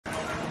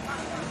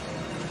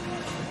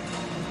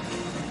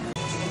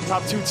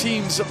top 2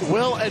 teams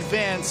will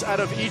advance out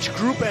of each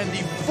group, and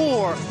the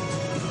 4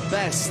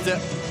 best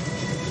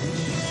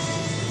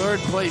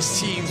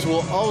third-place teams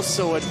will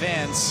also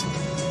advance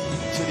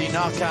to the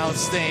knockout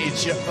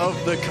stage of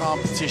the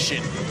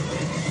competition.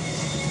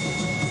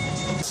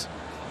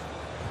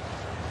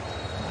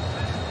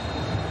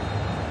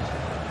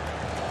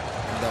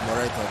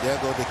 There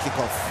go the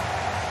kickoff.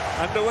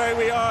 Underway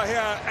we are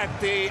here at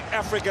the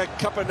Africa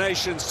Cup of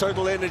Nations,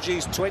 Total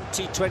Energies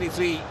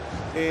 2023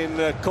 in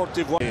Cote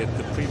d'Ivoire.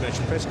 The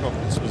pre-match press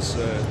conference was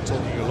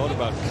talking a lot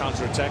about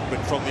counter-attack, but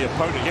from the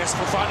opponent. Yes,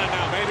 Fofana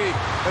now, maybe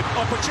an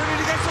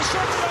opportunity against the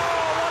shot. Oh,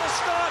 what a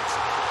start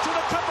to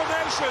the Cup of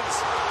Nations.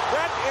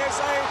 That is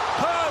a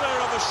hurler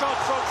of a shot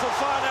from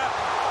Fofana,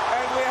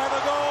 and we have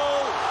a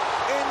goal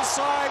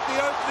inside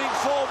the opening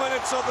 4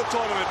 minutes of the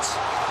tournament.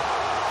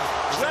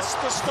 Just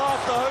the start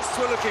the hosts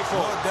were looking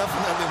for. Oh,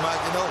 definitely, Mike.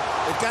 You know,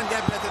 it can't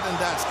get better than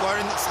that.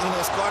 Scoring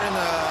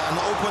an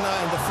opener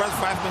in the first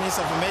 5 minutes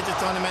of a major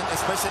tournament,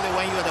 especially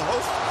when you're the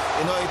host,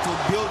 you know, it will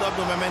build up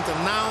the momentum.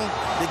 Now,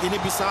 the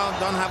Guinea-Bissau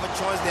don't have a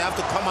choice. They have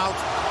to come out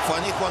for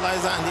an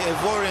equalizer, and the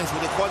Ivorians,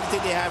 with the quality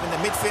they have in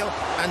the midfield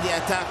and the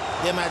attack,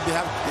 they might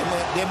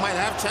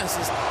have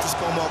chances to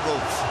score more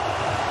goals.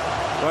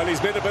 Well,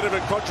 he's been a bit of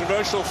a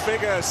controversial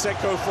figure,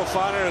 Seko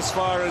Fofana, as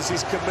far as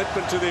his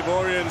commitment to the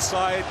Ivorian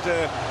side.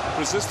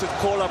 Resisted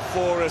call-up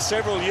for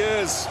several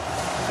years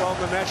from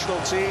the national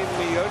team.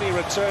 He only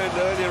returned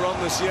earlier on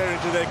this year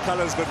into their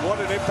colours, but what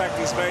an impact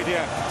he's made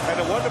here. Had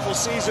a wonderful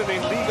season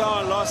in Ligue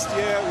last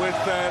year, with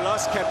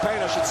last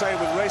campaign, I should say,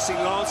 with Racing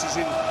Lens. He's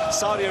in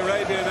Saudi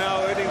Arabia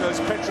now, earning those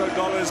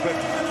petrodollars, but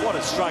what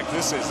a strike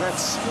this is.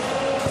 That's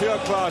pure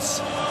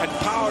class and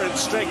power and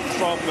strength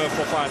from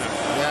Fofana.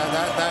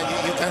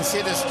 Yeah, you can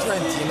see the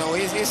strength. You know,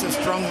 he's a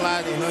strong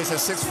lad. You know, he's a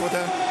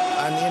 6-footer,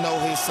 and you know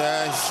he's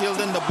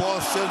shielding the ball,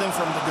 shielding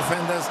from the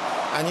defenders,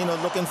 and you know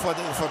looking for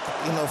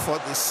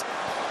this.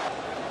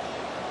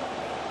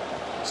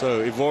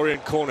 So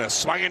Ivorian corner,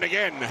 swung in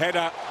again,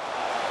 header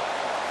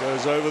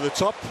goes over the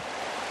top.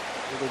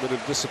 A little bit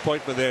of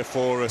disappointment there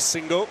for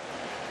Singo.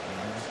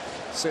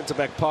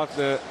 Centre-back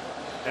partner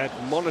at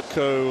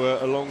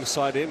Monaco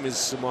alongside him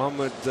is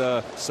Mohamed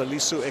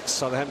Salisu,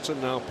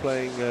 ex-Southampton, now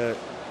playing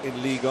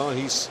in Ligue 1.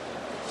 He's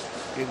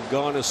in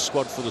Ghana's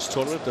squad for this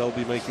tournament. They'll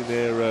be making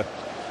their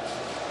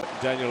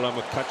Daniel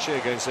Amakache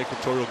against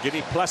Equatorial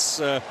Guinea, plus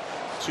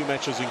 2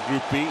 matches in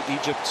Group B,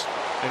 Egypt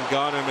and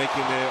Ghana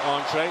making their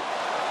entree.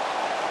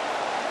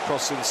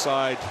 Cross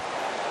inside,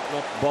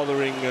 not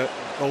bothering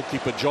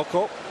goalkeeper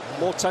Joko.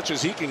 More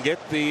touches he can get,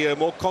 the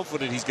more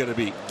confident he's going to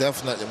be.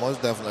 Definitely,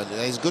 most definitely.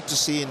 It's good to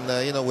see,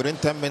 you know, within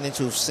 10 minutes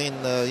we've seen,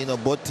 you know,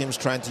 both teams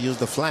trying to use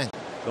the flank.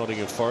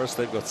 Nottingham Forest,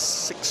 they've got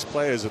 6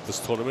 players at this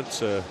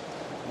tournament,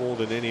 more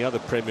than any other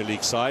Premier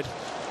League side.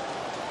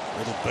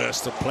 Little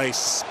burst of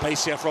pace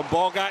here from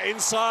Boga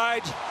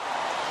inside.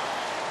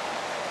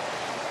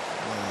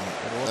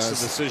 And what's the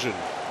decision?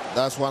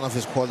 That's one of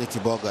his quality,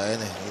 Boga,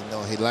 isn't it? You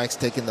know, he likes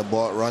taking the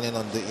ball, running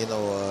on the,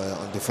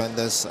 on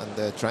defenders,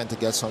 and trying to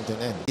get something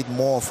in. Need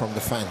more from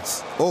the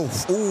fans.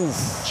 Oof.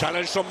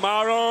 Challenge from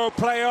Mauro,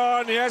 play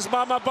on. Here's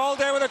Mama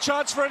Balde with a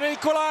chance for an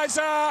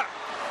equalizer.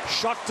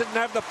 Shot didn't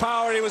have the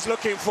power he was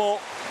looking for.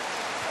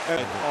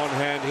 And on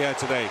hand here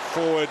today,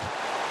 forward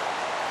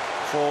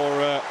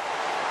for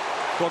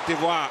Cote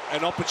d'Ivoire.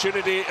 An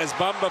opportunity as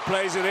Bamba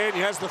plays it in.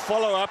 He has the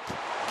follow-up.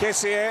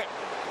 Kessier.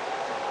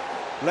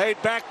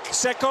 Laid back,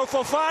 Seko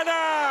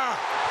Fofana!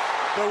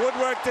 The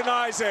woodwork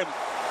denies him.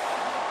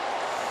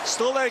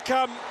 Still they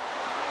come.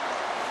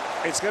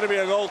 It's going to be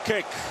a goal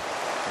kick.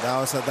 That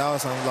was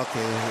unlucky.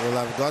 He will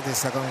have got his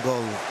second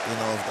goal, you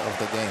know, of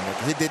the game.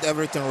 But he did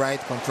everything right,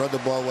 controlled the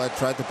ball well,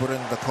 tried to put it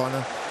in the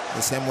corner,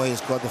 the same way he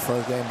scored the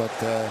first game, but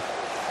you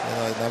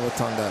know, it never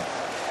turned out.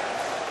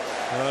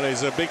 Well,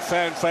 he's a big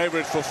fan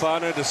favourite for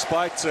Fofana,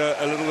 despite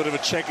a little bit of a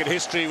checkered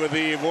history with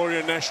the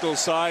Ivorian national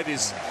side.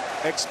 His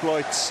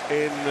exploits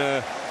in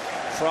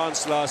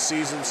France last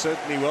season,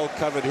 certainly well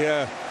covered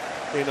here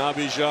in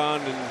Abidjan,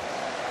 and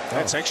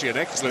that's actually an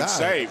excellent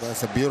save.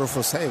 That's a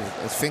beautiful save.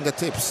 It's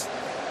fingertips.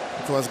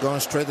 It was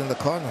going straight in the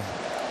corner.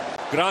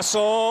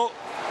 Krasso,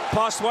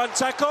 past one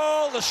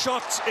tackle, the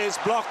shot is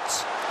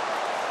blocked.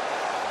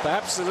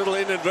 Perhaps a little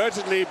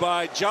inadvertently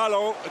by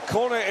Jallo. A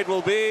corner it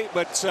will be,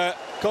 but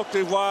Cote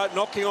d'Ivoire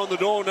knocking on the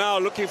door now,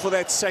 looking for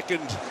that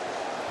second.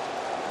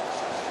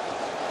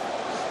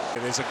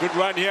 And there's a good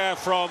run here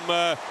from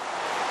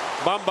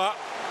Bamba.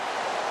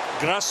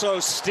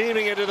 Krasso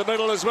steaming into the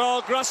middle as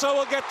well. Krasso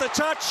will get the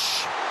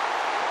touch.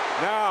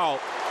 Now,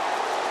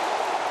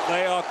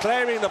 they are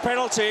claiming the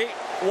penalty.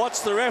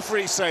 What's the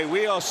referee say?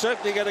 We are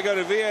certainly going to go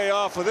to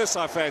VAR for this,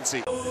 I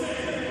fancy.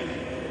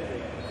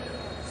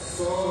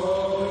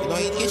 You know,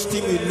 in each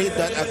team you need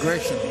that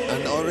aggression,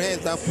 and already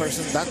that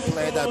person, that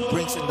player that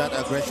brings in that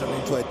aggression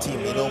into a team,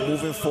 you know,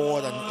 moving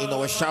forward and, you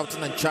know,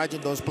 shouting and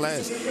charging those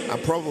players.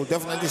 And probably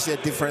definitely see a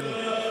different,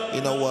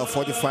 you know,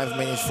 45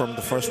 minutes from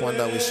the first one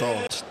that we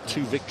saw.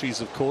 2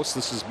 victories, of course.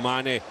 This is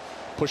Mane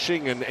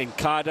pushing, and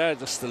Nkada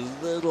just a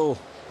little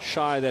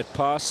shy of that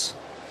pass.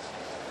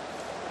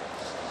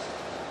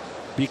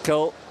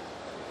 Bikel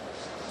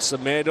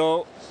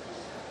Semedo.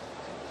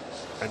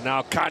 And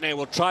now Kane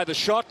will try the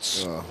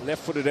shot.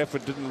 Left-footed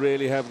effort didn't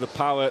really have the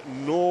power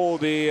nor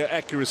the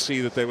accuracy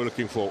that they were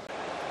looking for.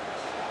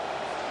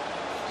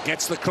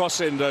 Gets the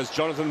cross in, does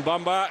Jonathan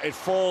Bamba. It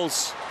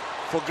falls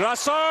for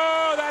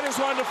Krasso. That is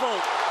wonderful.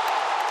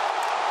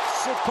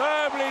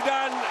 Superbly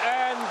done,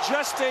 and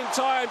just in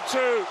time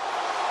too.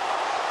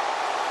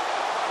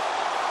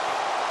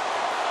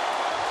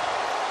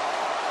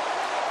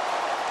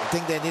 I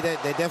think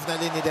they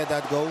definitely needed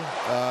that goal.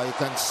 You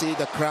can see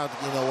the crowd,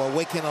 were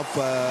waking up,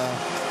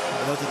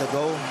 to the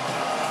goal.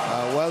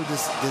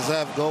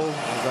 Well-deserved goal,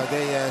 but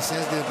they,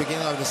 since the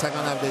beginning of the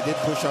second half, they did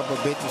push up a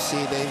bit to see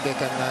if they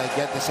can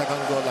get the second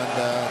goal,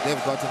 and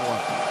they've gotten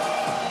one.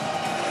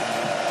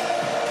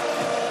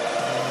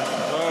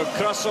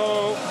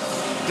 Krasso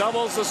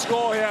doubles the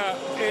score here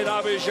in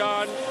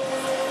Abidjan,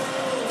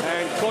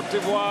 and Côte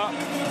d'Ivoire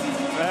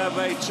have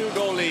a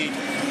 2-goal lead.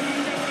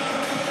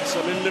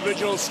 Some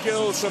individual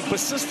skills, some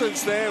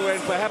persistence there when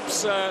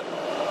perhaps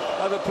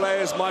other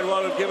players might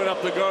well have given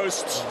up the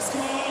ghost.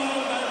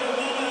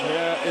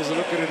 Here is a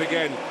look at it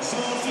again.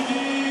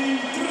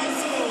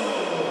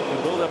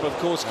 The build-up, of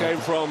course, came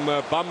from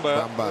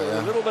Bamba.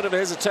 A little bit of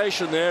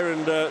hesitation there,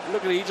 and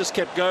look at it, he just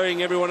kept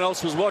going. Everyone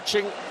else was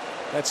watching.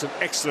 That's an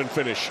excellent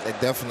finish.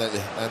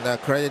 Definitely,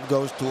 and credit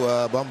goes to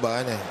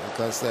Bamba,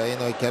 because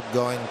he kept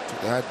going,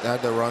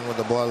 had the run with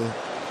the ball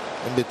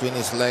in between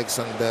his legs,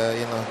 and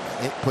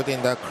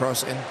putting that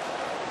cross in.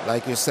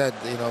 Like you said,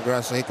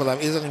 Krasso, he could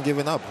have easily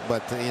given up,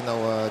 but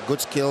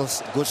good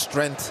skills, good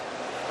strength,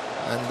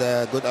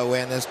 and good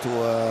awareness to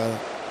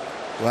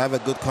have a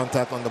good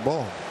contact on the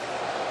ball.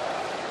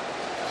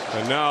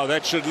 And now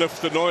that should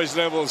lift the noise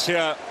levels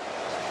here.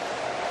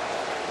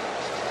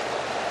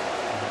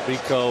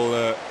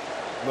 Biko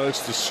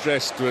most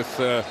distressed with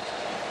the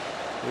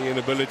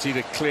inability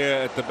to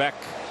clear at the back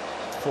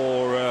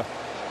for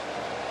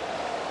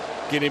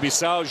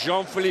Guinea-Bissau.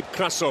 Jean-Philippe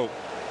Krasso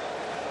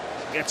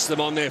gets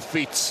them on their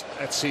feet.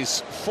 That's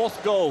his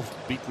 4th goal,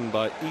 beaten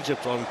by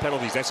Egypt on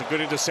penalties. That's a good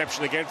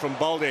interception again from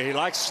Balde. He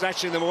likes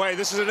snatching them away.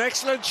 This is an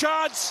excellent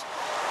chance.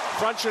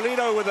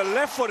 Francholino with a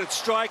left-footed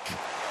strike.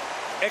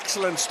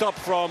 Excellent stop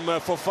from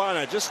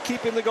Fofana, just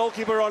keeping the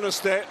goalkeeper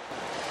honest there.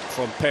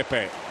 From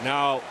Pepe,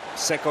 now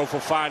Seko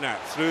Fofana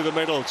through the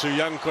middle to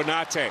young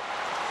Konate.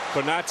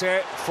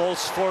 Konate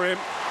falls for him.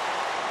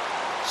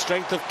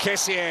 Strength of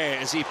Kessier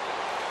as he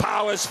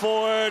powers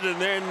forward,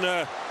 and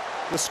then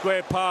the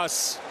square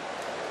pass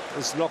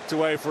is knocked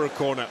away for a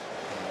corner.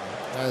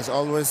 As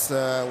always,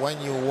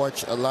 when you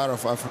watch a lot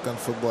of African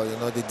football,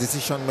 the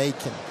decision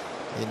making.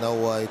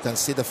 You can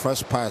see the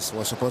first pass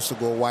was supposed to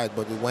go wide,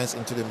 but it went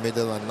into the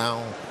middle, and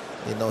now,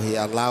 he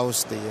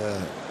allows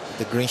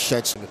the green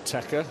shirts. An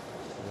attacker.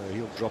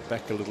 He'll drop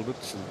back a little bit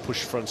and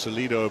push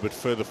Francholino a bit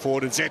further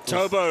forward, and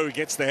Zetobo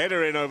gets the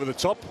header in over the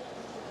top.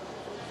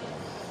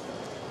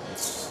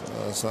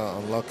 It's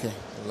unlucky.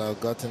 He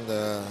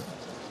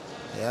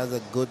has a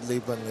good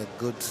leap and a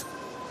good.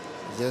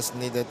 He just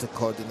needed to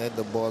coordinate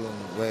the ball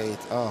and where it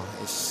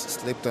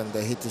slipped and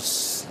they hit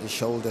his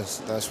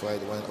shoulders. That's why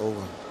it went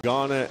over.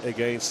 Ghana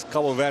against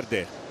Cabo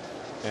Verde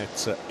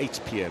at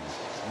 8 p.m.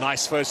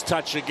 Nice first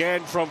touch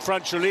again from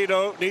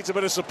Francholino. Needs a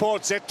bit of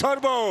support.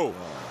 Zetobo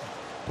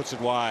puts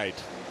it wide.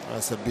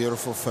 That's a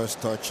beautiful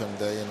first touch, and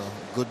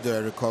good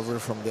recovery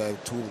from the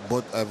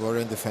both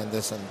Ivorian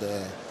defenders, and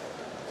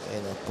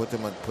put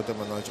them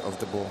a notch off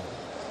the ball.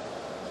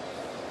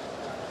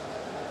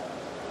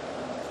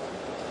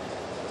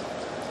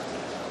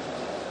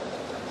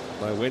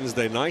 By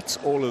Wednesday night,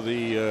 all of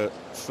the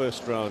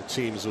first round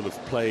teams will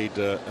have played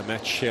a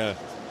match here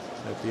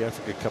at the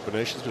Africa Cup of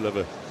Nations. We'll have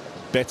a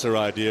better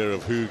idea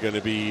of who are going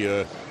to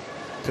be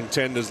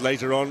contenders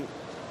later on.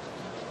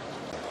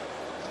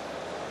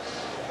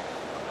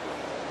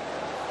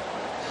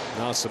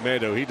 Now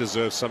Semedo, he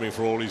deserves something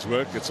for all his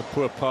work. It's a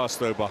poor pass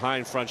though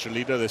behind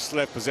Francholino. They still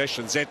have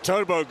possession.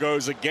 Zetobo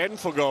goes again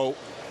for goal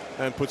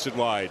and puts it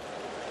wide.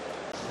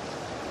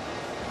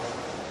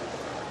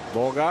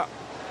 Boga,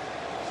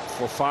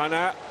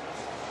 Fofana.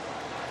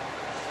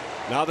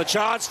 Now the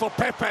chance for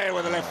Pepe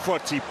with the left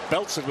foot. He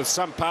belts it with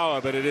some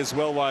power, but it is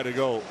well wide a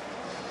goal.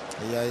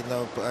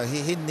 Yeah,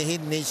 he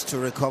needs to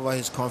recover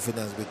his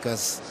confidence,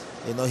 because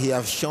he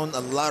has shown a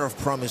lot of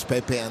promise,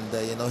 Pepe, and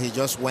he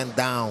just went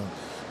down.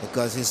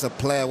 Because he's a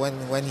player,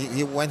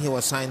 when he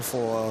was signed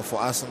for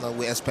Arsenal,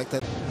 we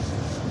expected.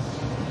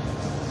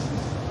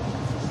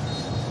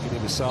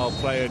 Guinea-Bissau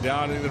player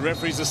down, and the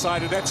referees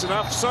decided that's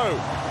enough. So,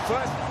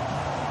 first.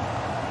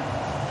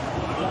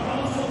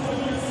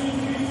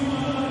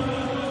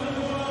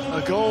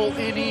 A goal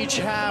in each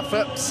half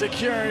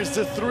secures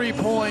the 3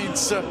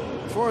 points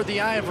for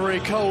the Ivory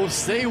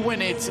Coast. They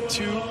win it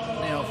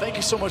 2-0. Thank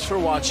you so much for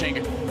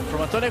watching.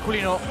 From Antonio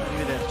Culino,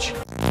 arrivederci.